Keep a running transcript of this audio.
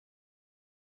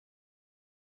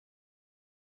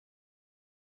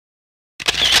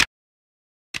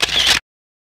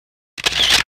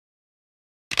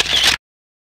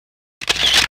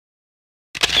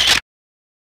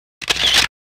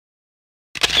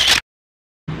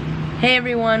Hey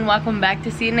everyone, welcome back to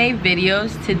CNA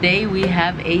Videos. Today we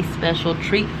have a special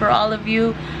treat for all of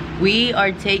you. We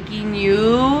are taking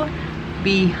you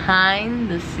behind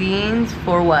the scenes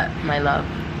for what, my love?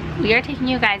 We are taking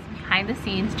you guys behind the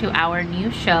scenes to our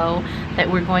new show that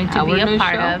we're going to be a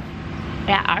part of.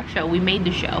 Yeah, our show. We made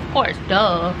the show, of course,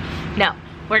 duh. No,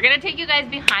 we're gonna take you guys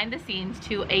behind the scenes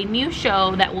to a new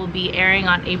show that will be airing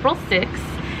on April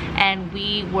 6th. And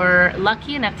we were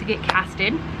lucky enough to get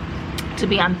casted to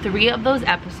be on 3 of those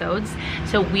episodes.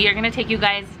 So we are gonna take you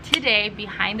guys today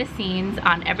behind the scenes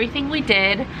on everything we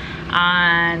did,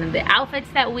 on the outfits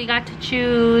that we got to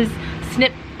choose,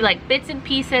 like bits and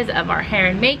pieces of our hair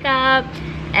and makeup,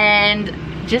 and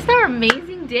just our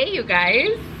amazing day, you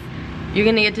guys. You're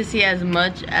gonna get to see as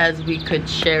much as we could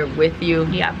share with you.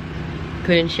 Yeah.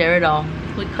 Couldn't share it all.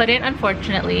 We couldn't,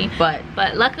 unfortunately, but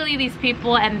luckily these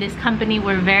people and this company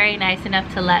were very nice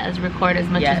enough to let us record as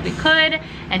much as we could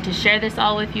and to share this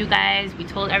all with you guys. We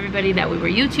told everybody that we were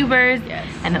YouTubers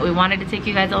and that we wanted to take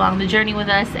you guys along the journey with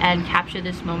us and capture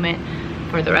this moment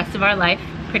for the rest of our life,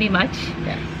 pretty much.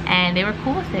 And they were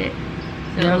cool with it.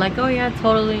 So, they were like, oh yeah,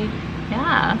 totally.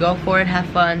 Yeah. Go for it, have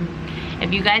fun.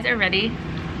 If you guys are ready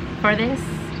for this.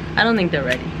 I don't think they're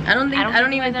ready. I don't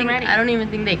even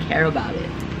think they care about it.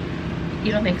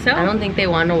 You don't think so? I don't think they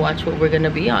want to watch what we're gonna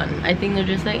be on. I think they're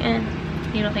just like, eh.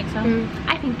 You don't think so?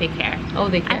 I think they care. Oh,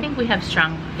 they care? I think we have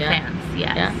strong fans,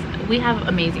 yes. Yeah. We have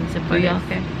amazing supporters. Do y'all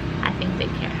care? I think they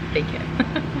care. They care.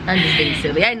 I'm just being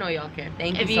silly. I know y'all care.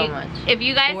 Thank you so much. If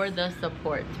you guys... For the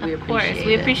support. We appreciate it.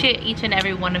 We appreciate each and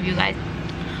every one of you guys.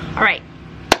 Alright.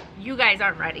 You guys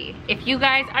aren't ready. If you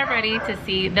guys are ready to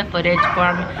see the footage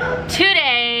from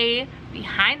today,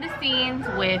 behind the scenes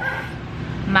with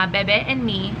my baby and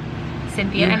me,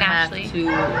 Cynthia and Ashley. You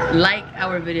have to like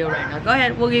our video right now. Go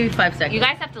ahead, we'll give you 5 seconds. You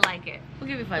guys have to like it. We'll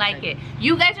give you 5 seconds. Like it.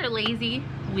 You guys are lazy.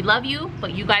 We love you,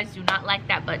 but you guys do not like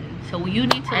that button. So you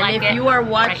need to like it. And if you are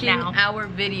watching our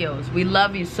videos, we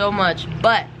love you so much,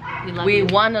 but we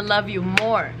want to love you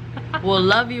more. We'll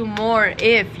love you more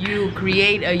if you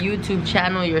create a YouTube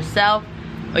channel yourself,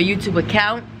 a YouTube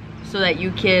account, so that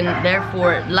you can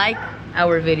therefore like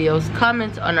our videos,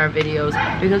 comment on our videos,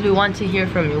 because we want to hear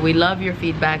from you. We love your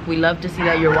feedback. We love to see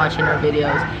that you're watching our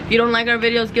videos. If you don't like our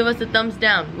videos, give us a thumbs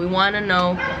down. We want to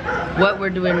know what we're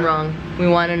doing wrong. We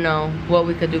want to know what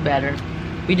we could do better.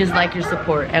 We just like your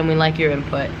support and we like your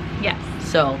input. Yes.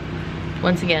 So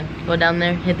once again, go down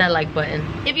there, hit that like button.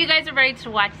 If you guys are ready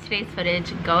to watch today's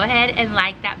footage, go ahead and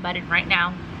like that button right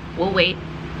now. We'll wait.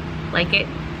 Like it.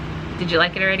 Did you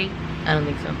like it already? I don't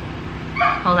think so.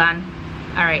 Hold on.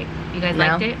 All right. You guys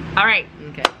liked it? All right.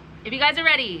 Okay. If you guys are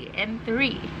ready, in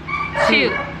 3, 2,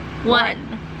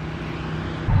 1.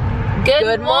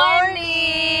 Good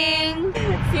morning,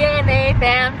 CNA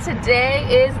fam.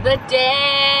 Today is the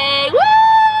day.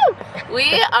 Woo!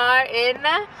 We are in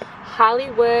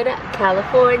Hollywood,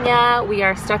 California. We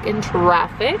are stuck in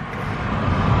traffic,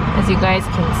 as you guys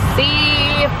can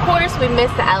see. Of course, we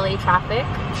missed the LA traffic,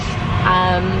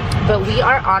 but we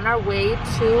are on our way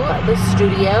to the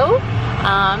studio.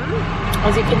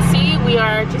 As you can see, we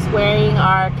are just wearing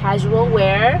our casual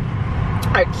wear,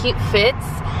 our cute fits,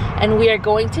 and we are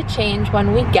going to change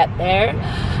when we get there.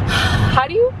 How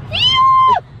do you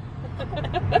feel?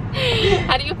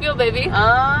 How do you feel, baby?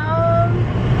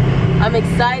 I'm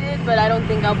excited, but I don't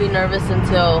think I'll be nervous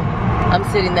until I'm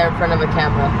sitting there in front of a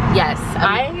camera. Yes,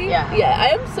 I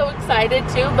am so excited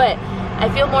too, but I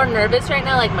feel more nervous right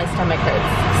now, like my stomach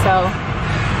hurts. So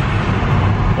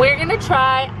we're gonna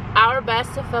try our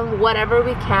best to film whatever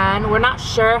we can. We're not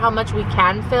sure how much we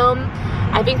can film.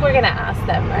 I think we're gonna ask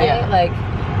them, right? Yeah. Like,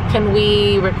 can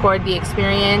we record the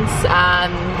experience?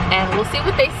 And we'll see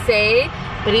what they say.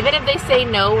 But even if they say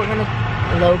no, we're gonna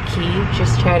low-key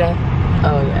just try to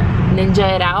ninja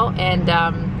it out. And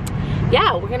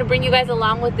yeah, we're gonna bring you guys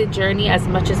along with the journey as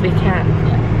much as we can.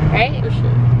 Yeah. Right? For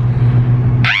sure.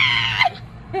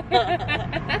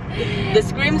 The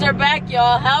screams are back,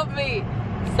 y'all. Help me.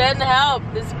 Send help.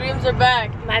 The screams are back.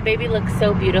 My baby looks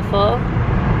so beautiful,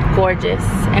 gorgeous,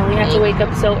 and we have to wake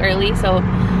up so early. So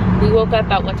we woke up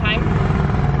at what time?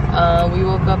 We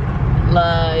woke up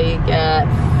like at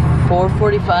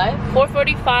 4:45.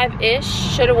 4:45-ish.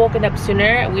 Should have woken up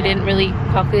sooner. We didn't really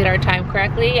calculate our time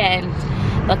correctly, and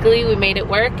luckily we made it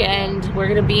work, and we're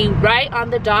gonna be right on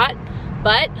the dot.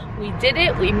 But we did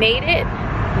it. We made it.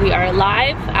 We are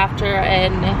alive after a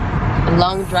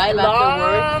long drive after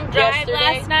work yesterday.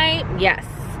 Last night. Yes.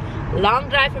 Long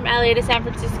drive from LA to San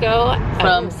Francisco.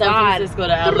 From San Francisco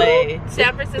to LA.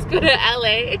 San Francisco to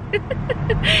LA.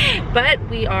 But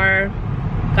we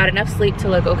got enough sleep to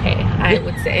look okay, I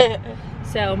would say.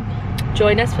 So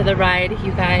Join us for the ride,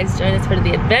 you guys. Join us for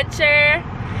the adventure.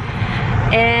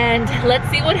 And let's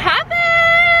see what happens.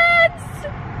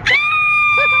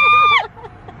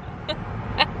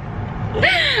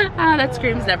 Ah, that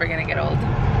scream's never gonna get old.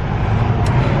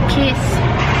 Kiss.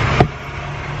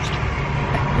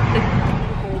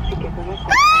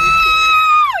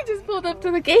 We just pulled up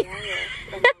to the gate.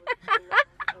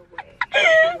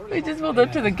 We just pulled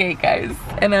up to the gate, guys,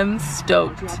 and I'm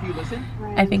stoked.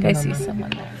 I think I see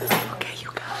someone there. Okay,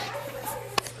 you guys.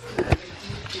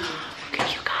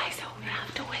 Okay, you guys, so we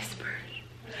have to whisper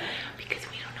because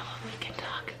we don't know if we can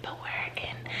talk, but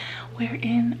we're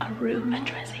in a room, a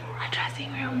dressing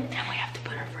room, and we have to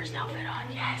put our first outfit on.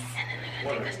 Yes, and then they're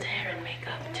gonna take us to hair and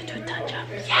makeup to do touch-up.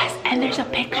 Yes, and there's a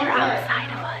picture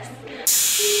outside of us.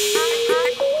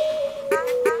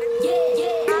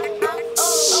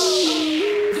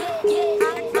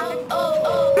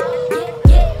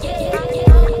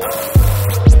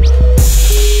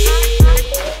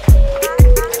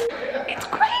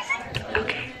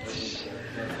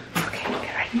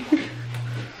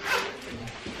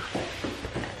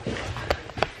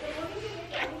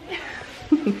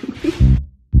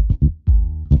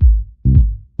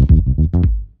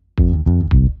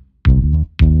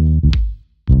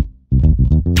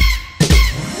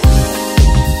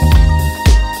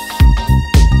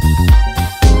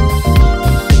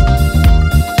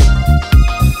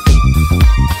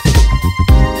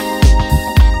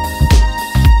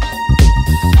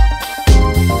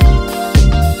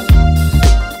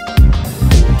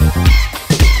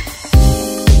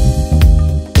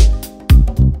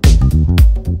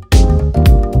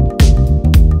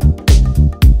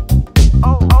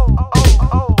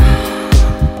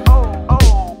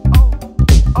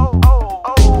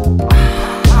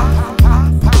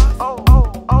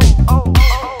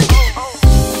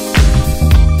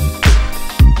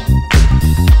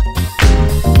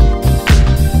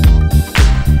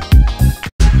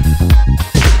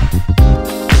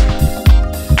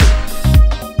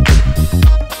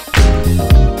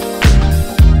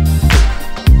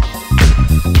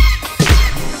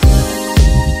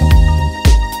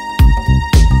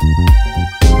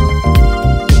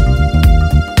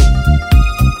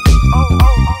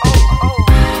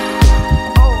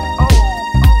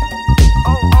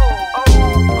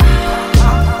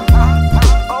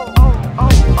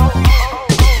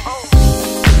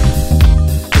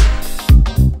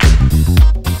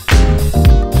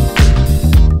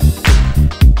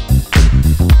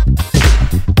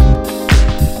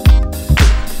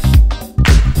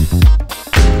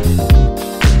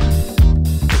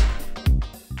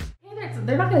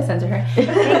 They're not gonna censor her. Hey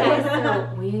guys, so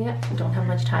we don't have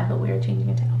much time, but we are changing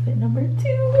into outfit number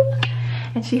 2.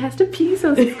 And she has to pee,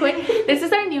 so this is quick. This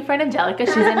is our new friend Angelica.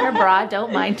 She's in her bra,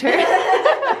 don't mind her.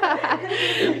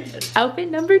 Outfit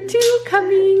number 2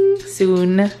 coming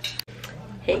soon.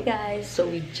 Hey guys, so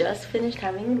we just finished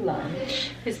having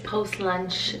lunch. It's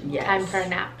post-lunch time for a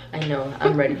nap. I know,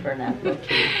 I'm ready for a nap.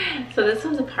 Okay. So this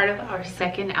was a part of our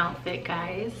second outfit,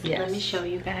 guys. Yes. Let me show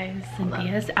you guys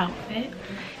Cynthia's outfit.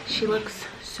 She looks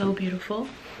so beautiful.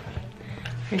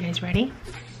 Are you guys ready?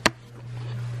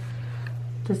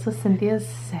 This was Cynthia's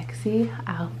sexy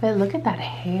outfit. Look at that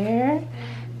hair.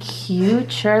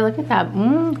 Cute shirt. Look at that,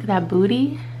 look at that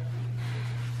booty.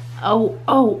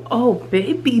 Oh,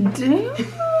 baby, damn.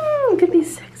 Look at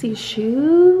these sexy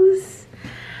shoes.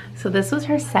 So this was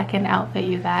her second outfit,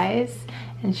 you guys,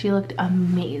 and she looked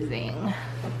amazing.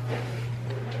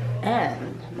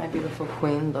 And my beautiful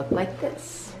queen looked like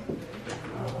this.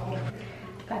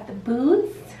 Got the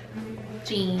boots,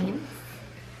 jeans,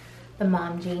 the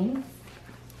mom jeans,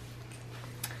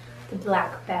 the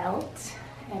black belt,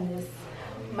 and this,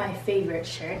 my favorite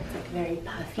shirt. It's like very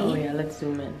puffy. Oh yeah, let's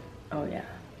zoom in. Oh yeah.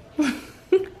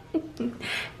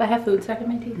 If I have food stuck in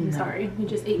my teeth, I'm sorry. We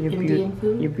just ate Indian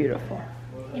food. You're beautiful.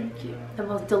 Thank you. The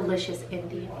most delicious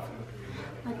Indian food.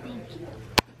 Well, thank you.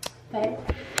 But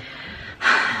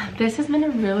this has been a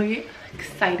really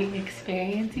exciting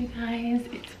experience, you guys.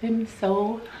 It's been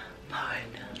so fun.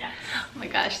 Yes. Oh my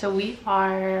gosh. So we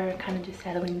are kind of just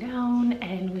settling down,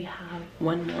 and we have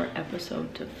one more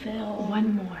episode to film.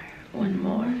 One more.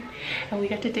 And we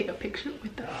got to take a picture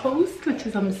with the host, which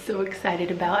is I'm so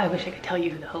excited about. I wish I could tell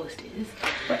you who the host is,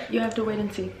 but you have to wait and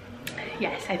see.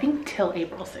 Yes, I think till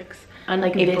April 6th. On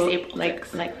like April, this April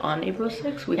 6th. Like on April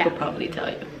 6th, we could probably tell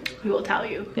you. We will tell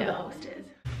you who the host is.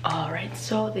 All right,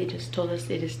 so they just told us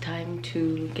it is time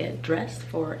to get dressed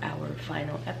for our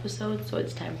final episode. So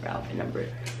it's time for outfit number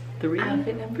 3.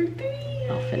 Outfit number 3.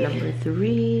 Outfit number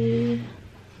 3.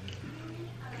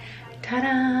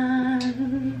 Ta-da!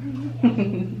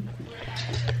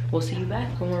 We'll see you back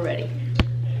when we're ready.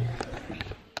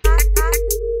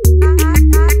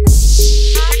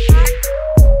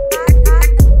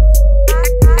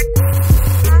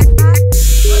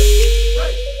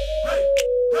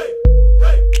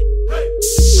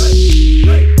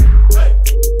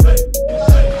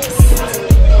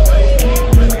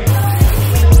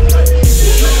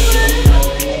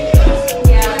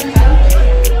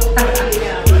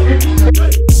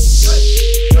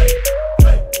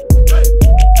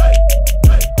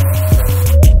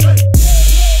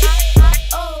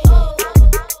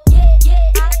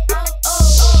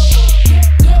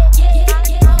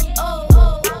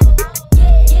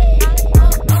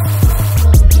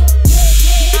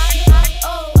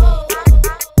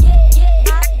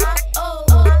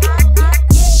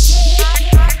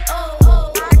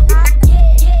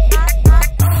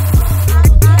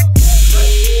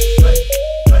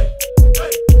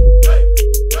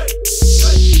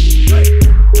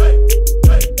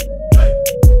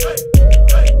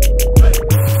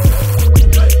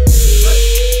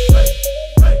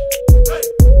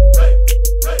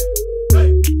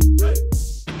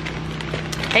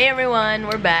 everyone,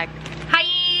 we're back.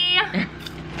 Hi!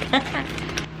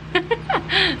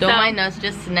 Don't mind us,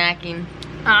 just snacking.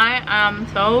 I am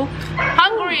so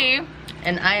hungry.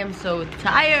 And I am so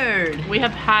tired. We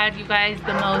have had, you guys,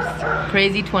 the most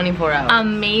crazy 24 hours.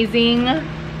 Amazing,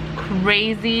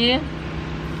 crazy,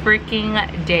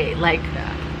 freaking day. Like,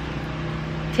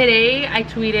 today I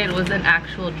tweeted was an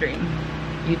actual dream.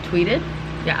 You tweeted?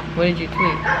 Yeah. What did you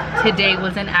tweet? Today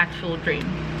was an actual dream.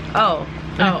 Oh.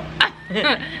 Oh.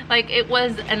 Like, it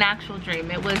was an actual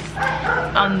dream. It was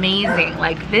amazing.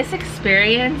 Like, this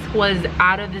experience was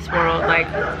out of this world. Like,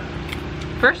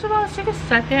 first of all, let's take a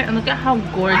second and look at how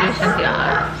gorgeous it is.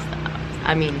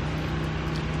 I mean,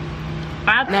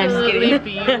 absolutely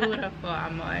beautiful.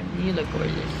 You look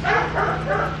gorgeous.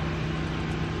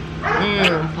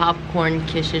 Popcorn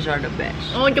kisses are the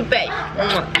best. Oh, the best.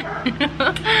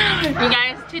 You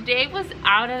guys, today was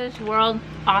out of this world.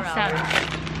 Awesome.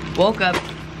 Woke up,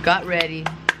 got ready.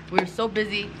 We were so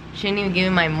busy. She didn't even give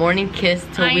me my morning kiss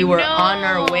till we were on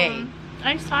our way.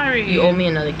 I'm sorry. You owe me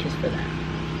another kiss for that.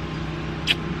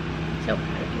 So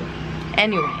proud of you.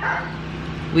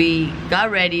 Anyway, we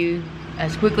got ready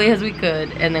as quickly as we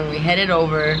could, and then we headed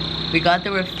over. We got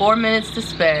there with 4 minutes to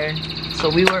spare, so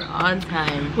we were on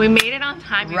time. We made it on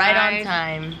time, you right guys. On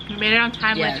time. We made it on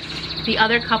time. Yes. With the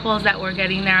other couples that were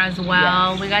getting there as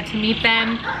well. Yes. We got to meet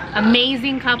them.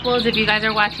 Amazing couples. If you guys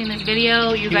are watching this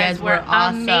video, you guys were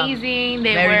awesome. Amazing.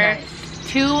 They were nice.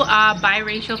 Two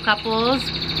biracial couples.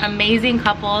 Amazing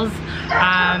couples.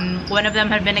 One of them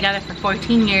had been together for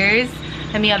 14 years,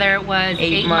 and the other was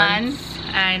 8 months.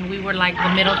 And we were like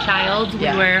the middle child. We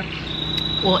were,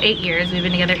 well, 8 years. We've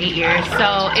been together 8 years.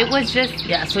 So it was just,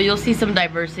 yeah, so you'll see some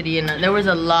diversity in it. There was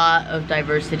a lot of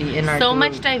diversity in our so group.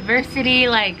 much diversity,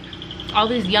 like all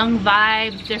these young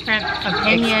vibes, different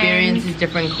opinions, experiences,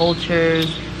 different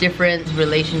cultures, different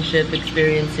relationship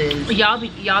experiences. Y'all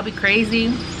be crazy.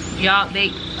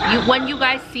 When you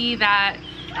guys see that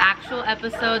actual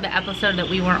episode, the episode that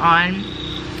we were on,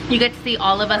 you get to see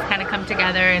all of us kind of come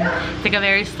together, and it's like a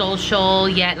very social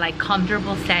yet like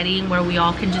comfortable setting where we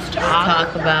all can just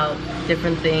talk about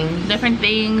different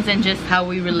things and just how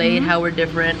we relate, how we're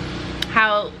different,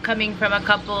 how coming from a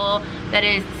couple that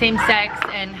is same sex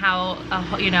and how a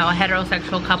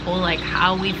heterosexual couple, like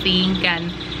how we think, and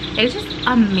it's just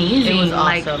amazing. It was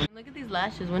awesome. Like, look at these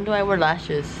lashes. When do I wear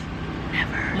lashes?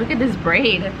 Never. Look at this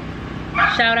braid.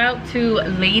 Shout out to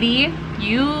Lady,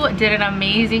 you did an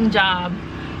amazing job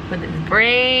with this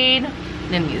braid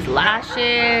and these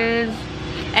lashes.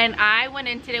 And I went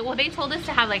in today, well, they told us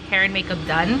to have like hair and makeup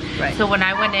done. Right. So when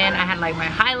I went in, I had like my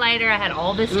highlighter, I had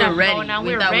all this stuff going on.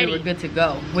 We thought we were good to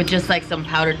go with just like some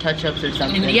powder touch-ups or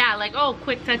something. And yeah, like, oh,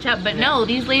 quick touch-up. But no,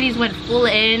 these ladies went full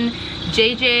in.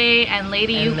 JJ and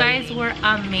Lady, you guys were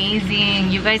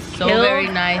amazing. You guys so very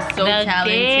nice, so talented.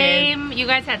 Game. You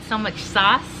guys had so much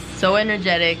sauce. So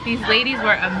energetic. These ladies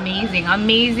were amazing,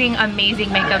 amazing,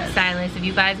 amazing makeup stylists. If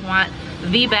you guys want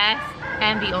the best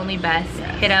and the only best,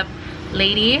 hit up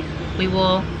Lady. We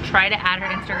will try to add her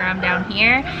Instagram down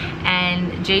here.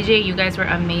 And JJ, you guys were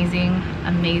amazing,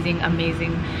 amazing,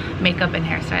 amazing makeup and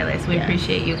hairstylists. We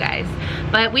appreciate you guys.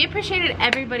 But we appreciated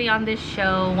everybody on this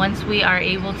show. Once we are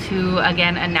able to,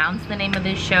 again, announce the name of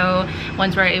this show,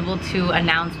 once we're able to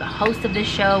announce the host of this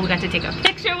show, we got to take a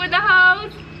picture with the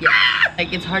host. Yeah.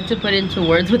 Like, it's hard to put into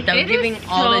words without giving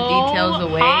all the details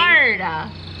away. Hard.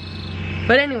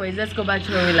 But anyways, let's go back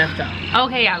to where we left off.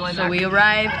 Okay, yeah, going back. So we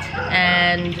arrived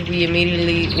and we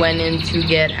immediately went in to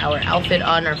get our outfit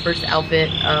on, our first outfit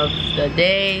of the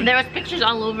day. There was pictures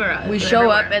all over us. We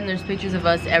show up and there's pictures of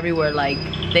us everywhere. Like,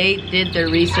 they did their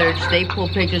research. They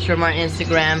pulled pictures from our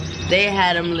Instagram. They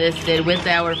had them listed with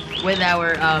our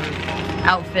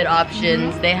outfit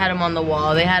options. They had them on the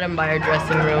wall. They had them by our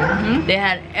dressing room. They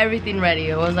had everything ready.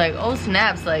 It was like, oh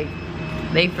snaps, like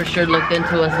they for sure looked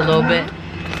into us a little bit.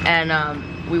 And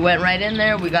we went right in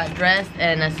there, we got dressed,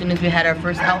 and as soon as we had our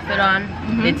first outfit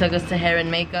on, they took us to hair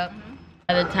and makeup.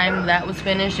 By the time that was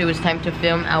finished, it was time to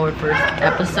film our first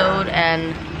episode,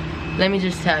 and let me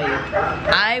just tell you,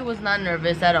 I was not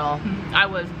nervous at all. I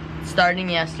was. Starting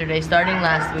yesterday, starting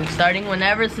last week, starting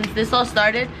whenever, since this all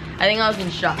started, I think I was in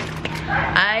shock.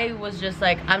 I was just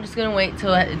like, I'm just gonna wait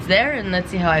till it's there and let's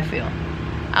see how I feel.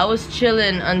 I was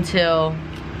chilling until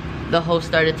the host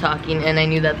started talking and I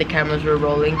knew that the cameras were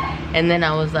rolling, and then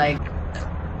I was like,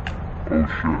 oh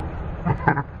shit,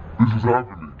 this is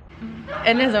happening.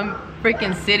 And as I'm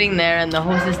freaking sitting there and the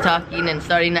host is talking and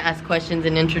starting to ask questions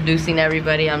and introducing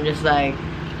everybody, I'm just like,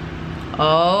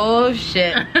 oh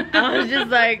shit. I was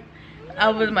just like,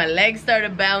 my legs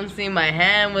started bouncing, my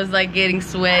hand was like getting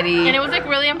sweaty. And it was like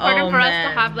really important for us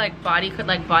to have like body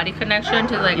connection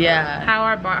to like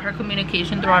how her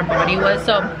communication through our body was.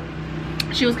 So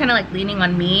she was kind of like leaning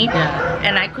on me,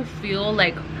 and I could feel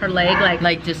like her leg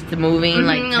like just moving,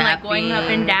 like tapping, like going up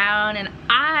and down, and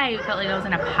I felt like I was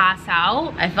gonna pass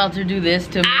out. I felt her do this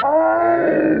to me.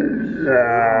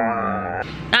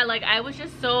 I was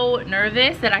just so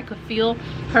nervous that I could feel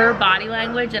her body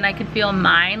language and I could feel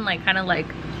mine, like kind of like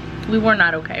we were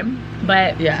not okay.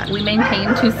 But we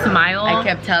maintained to smile. I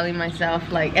kept telling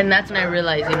myself like, and that's when I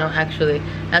realized, you know, actually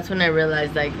that's when I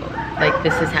realized like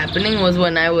this is happening, was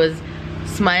when I was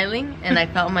smiling and I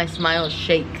felt my smile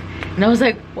shake. And I was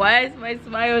like, why is my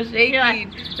smile shaking?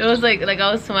 It was like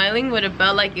I was smiling, but it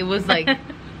felt like it was like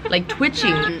like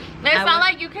twitching. It's not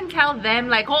like you can tell them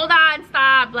like, hold on,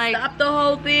 stop, like stop the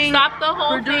whole thing. Stop the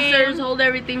whole thing. Producers, hold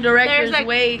everything. Directors, there's like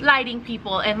wait. Lighting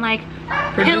people and like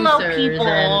pillow people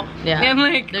and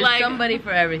like there's somebody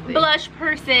for everything. Blush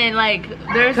person, like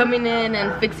there's coming in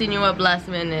and fixing you up last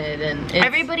minute, and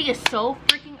everybody is so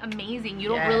freaking amazing. You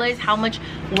don't realize how much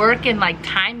work and like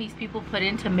time these people put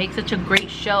in to make such a great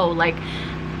show. Like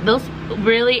those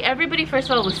really, everybody first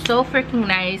of all was so freaking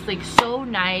nice, like so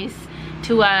nice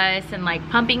to us, and like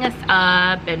pumping us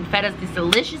up and fed us this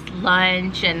delicious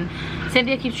lunch. And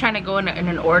Cynthia keeps trying to go in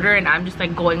an order and I'm just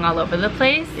like going all over the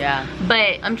place.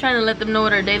 But I'm trying to let them know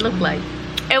what our day looked like.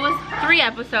 It was 3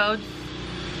 episodes,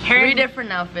 three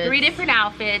different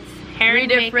outfits, hair and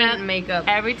different makeup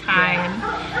every time.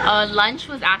 Lunch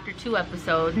was after 2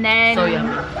 episodes, and then so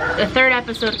yummy. The 3rd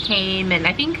episode came, and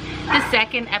I think the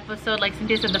 2nd episode, like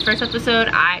Cynthia said, the 1st episode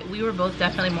we were both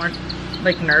definitely more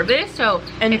like nervous,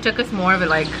 and it took us more of it,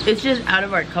 like it's just out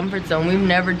of our comfort zone. We've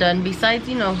never done, besides,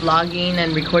 you know, vlogging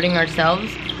and recording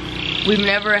ourselves, we've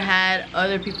never had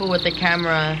other people with the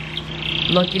camera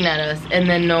looking at us and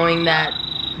then knowing that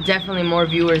definitely more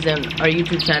viewers than our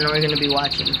YouTube channel are going to be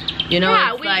watching. You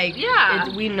know,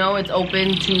 we know it's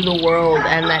open to the world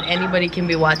and that anybody can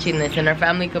be watching this, and our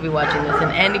family could be watching this,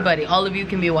 and anybody, all of you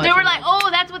can be watching. They were like, oh,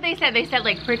 that's what they said. They said,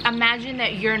 like, imagine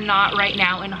that you're not right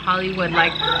now in Hollywood.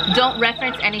 Like, don't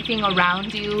reference anything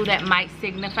around you that might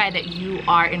signify that you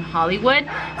are in Hollywood.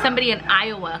 Somebody in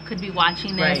Iowa could be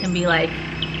watching this and be like,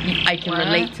 I can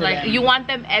relate to like, them. You want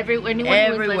them everywhere,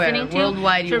 listening to,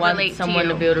 worldwide, you want someone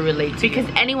to be able to relate to. Because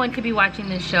anyone could be watching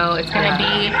this show. It's gonna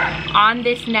be on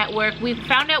this network. We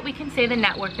found out we can say the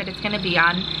network that it's gonna be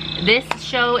on. This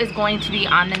show is going to be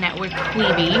on the network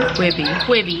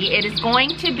Quibi. It is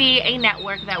going to be a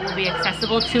network that will be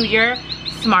accessible to your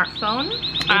smartphone.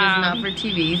 It is not for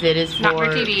TVs, it is for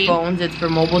phones, it's for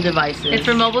mobile devices. It's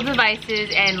for mobile devices,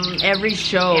 and every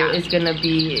show is gonna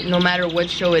be, no matter what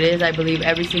show it is, I believe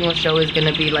every single show is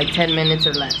gonna be like 10 minutes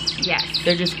or less. Yes.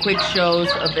 They're just quick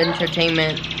shows of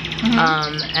entertainment,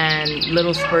 and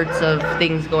little spurts of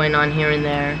things going on here and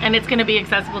there. And it's gonna be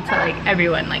accessible to like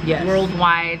everyone, like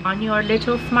worldwide, on your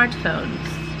little smartphones.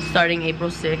 Starting April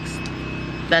 6th.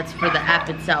 That's for the app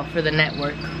itself, for the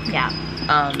network.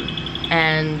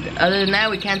 And other than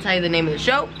that, we can't tell you the name of the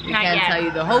show. We can't tell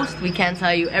you the host. We can't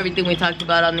tell you everything we talked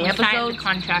about on the episode. We signed the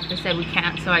contract that said we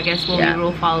can't, so I guess we'll be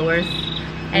rule followers.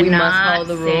 And we must follow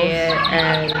the rules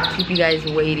and keep you guys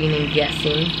waiting and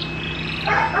guessing.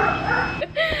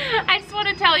 I just want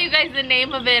to tell you guys the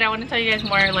name of it. I want to tell you guys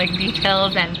more like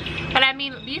details, but I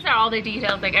mean, these are all the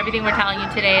details, like everything we're telling you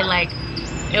today. Like,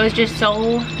 it was just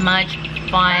so much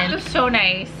fun. It was so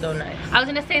nice. So nice. I was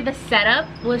gonna say the setup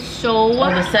was so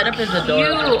the setup is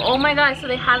adorable. Oh my god. So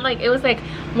they had like, it was like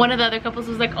one of the other couples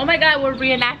was like, oh my god, we're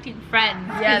reenacting Friends.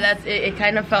 Yeah, that's it. It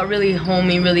kind of felt really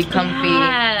homey, really comfy.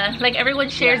 Yeah, like everyone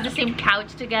shares the same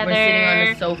couch together. We're sitting on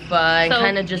the sofa and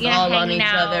kind of just all on each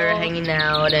other, hanging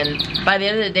out. And by the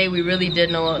end of the day, we really did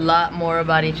know a lot more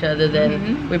about each other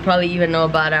than we probably even know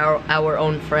about our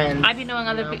own friends. I've been knowing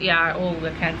other people. Yeah,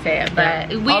 I can't say it,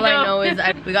 but all I know is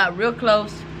we got real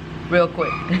close, real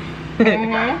quick.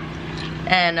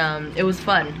 And it was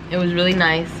fun. It was really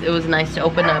nice. It was nice to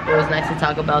open up. It was nice to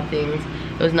talk about things.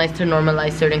 It was nice to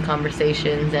normalize certain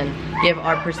conversations and give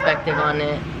our perspective on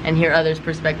it and hear others'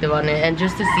 perspective on it, and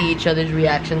just to see each other's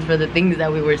reactions for the things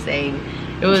that we were saying.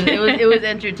 It was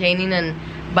entertaining. And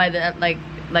by the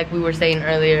like we were saying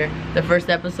earlier, the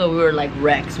first episode we were like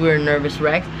wrecks. We were nervous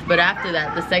wrecks. But after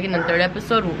that, the 2nd and 3rd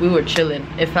episode, we were chilling.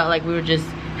 It felt like we were just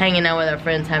hanging out with our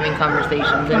friends, having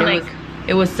conversations, and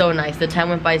it was so nice. The time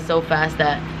went by so fast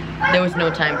that there was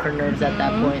no time for nerves at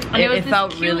that point. And it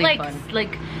felt cute, really fun.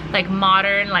 Like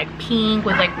modern, like pink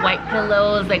with like white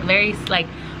pillows, like very like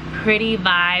pretty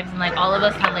vibes, and like all of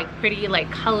us had like pretty like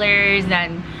colors,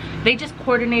 and they just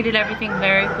coordinated everything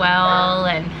very well.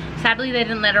 And Sadly, they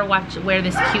didn't let her wear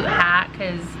this cute hat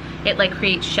because it like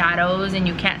creates shadows and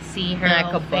you can't see her and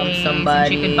I could bump face.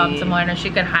 somebody. And she could bump someone, or she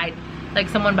could hide, like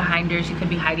someone behind her, she could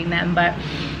be hiding them. But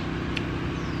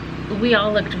we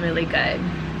all looked really good,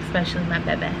 especially my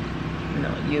baby.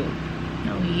 No, you.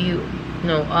 No, you.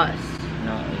 No, us.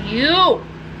 No, you.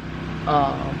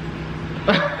 Oh.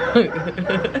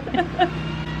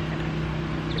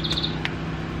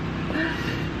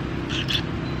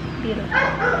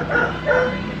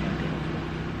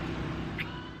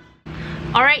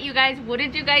 All right, you guys, what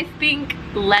did you guys think?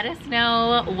 Let us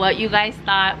know what you guys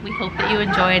thought. We hope that you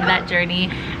enjoyed that journey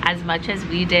as much as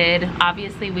we did.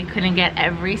 Obviously, we couldn't get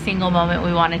every single moment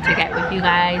we wanted to get with you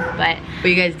guys, but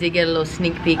you guys did get a little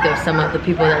sneak peek of some of the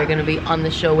people that are going to be on the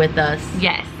show with us.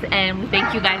 Yes, and we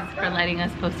thank you guys for letting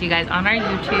us post you guys on our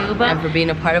YouTube. And for being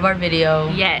a part of our video.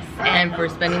 Yes. And for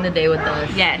spending the day with us.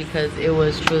 Yes. Because it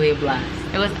was truly a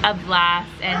blast. It was a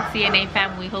blast. And CNA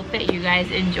fam, we hope that you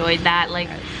guys enjoyed that. Like,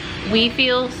 we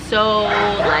feel so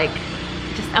like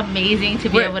just amazing to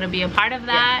be able to be a part of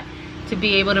that, to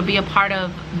be able to be a part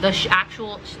of the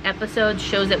actual episodes,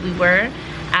 shows that we were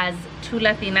as two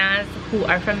Latinas who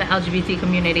are from the LGBT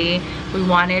community. We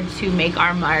wanted to make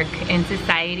our mark in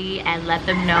society and let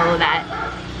them know that,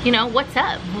 you know, what's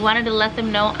up. We wanted to let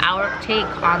them know our take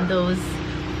on those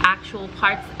actual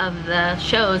parts of the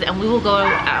shows, and we will go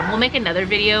we'll make another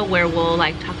video where we'll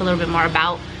like talk a little bit more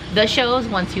about the shows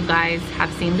once you guys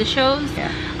have seen the shows.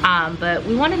 But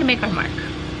we wanted to make our mark.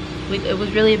 It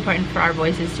was really important for our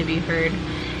voices to be heard,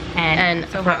 and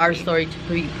so for our story to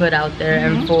be put out there,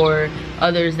 and for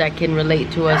others that can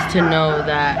relate to us to know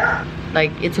that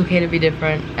like it's okay to be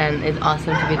different and it's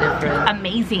awesome to be different.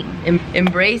 Amazing.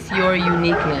 Embrace your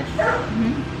uniqueness,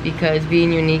 because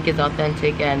being unique is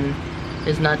authentic, and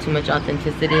there's not too much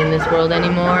authenticity in this world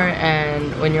anymore.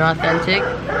 And when you're authentic,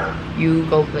 you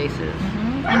go places.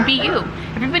 And be you.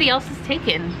 Everybody else is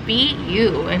taken. Be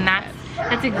you. And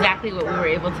that's exactly what we were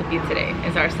able to be today,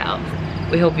 is ourselves.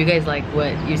 We hope you guys like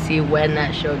what you see when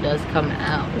that show does come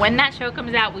out. When that show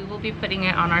comes out, we will be putting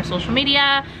it on our social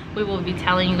media. We will be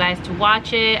telling you guys to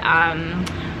watch it.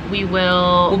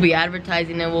 We'll be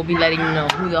advertising it. We'll be letting you know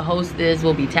who the host is.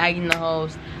 We'll be tagging the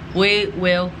host. We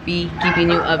will be keeping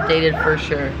you updated for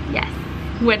sure. Yes,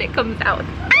 when it comes out.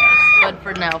 But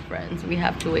for now, friends, we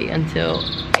have to wait until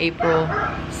April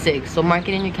 6th. So mark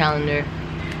it in your calendar.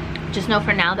 Just know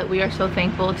for now that we are so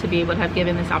thankful to be able to have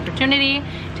given this opportunity,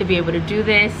 to be able to do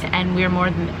this, and we're more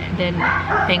than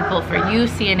thankful for you,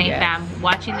 CNA fam,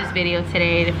 watching this video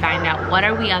today to find out what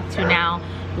are we up to now.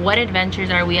 What adventures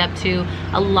are we up to?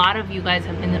 A lot of you guys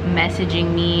have been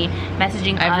messaging me,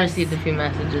 messaging us. I've received a few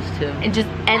messages too. And just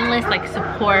endless like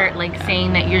support, like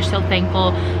saying that you're so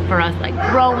thankful for us like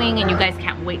growing and you guys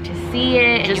can't wait to see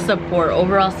it. Just support,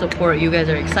 overall support. You guys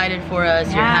are excited for us,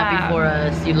 you're happy for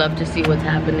us, you love to see what's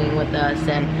happening with us,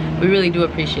 and we really do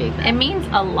appreciate that. It means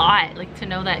a lot, like to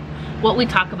know that what we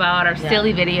talk about, our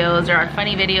silly videos or our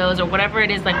funny videos or whatever it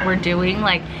is like we're doing,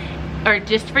 like, or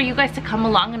just for you guys to come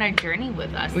along on our journey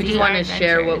with us. We just want to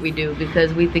share what we do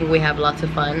because we think we have lots of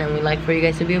fun, and we like for you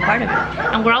guys to be a part of it.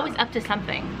 And we're always up to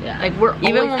something. Like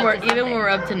even when we're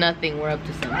up to nothing, we're up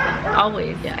to something.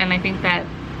 Always. And I think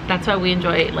that's why we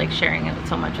enjoy like sharing it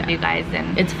so much with you guys,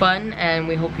 and it's fun, and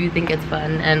we hope you think it's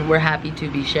fun, and we're happy to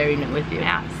be sharing it with you.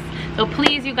 Yes. So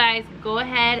please, you guys, go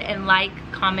ahead and like,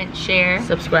 comment, share,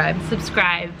 subscribe.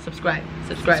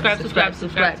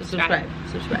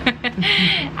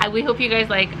 We hope you guys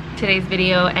like today's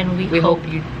video, and we hope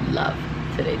you love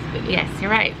today's video. Yes, you're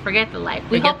right. Forget the like.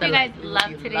 We hope you guys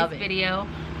love today's video.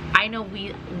 I know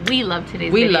we love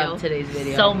today's video. We love today's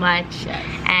video so much,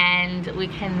 and we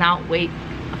cannot wait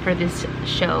for this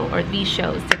show or these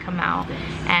shows to come out,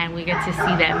 and we get to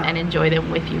see them and enjoy them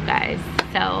with you guys.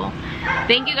 So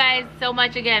thank you guys so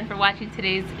much again for watching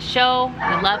today's show.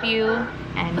 We love you,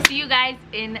 and we'll see you guys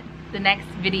in the next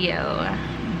video.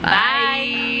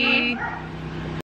 Bye.